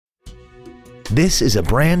This is a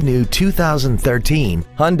brand new 2013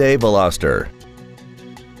 Hyundai Veloster.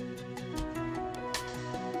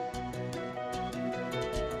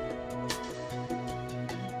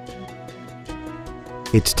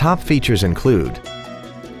 Its top features include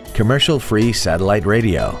commercial-free satellite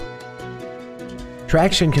radio,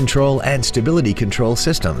 traction control and stability control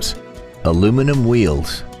systems, aluminum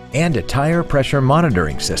wheels, and a tire pressure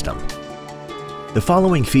monitoring system. The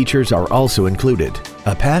following features are also included: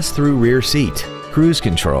 a pass-through rear seat, cruise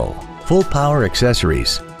control, full power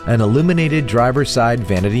accessories, an illuminated driver's side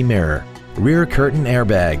vanity mirror, rear curtain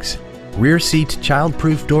airbags, rear seat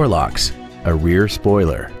child-proof door locks, a rear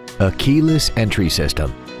spoiler, a keyless entry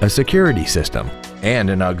system, a security system, and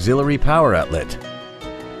an auxiliary power outlet.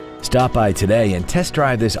 Stop by today and test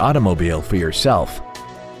drive this automobile for yourself.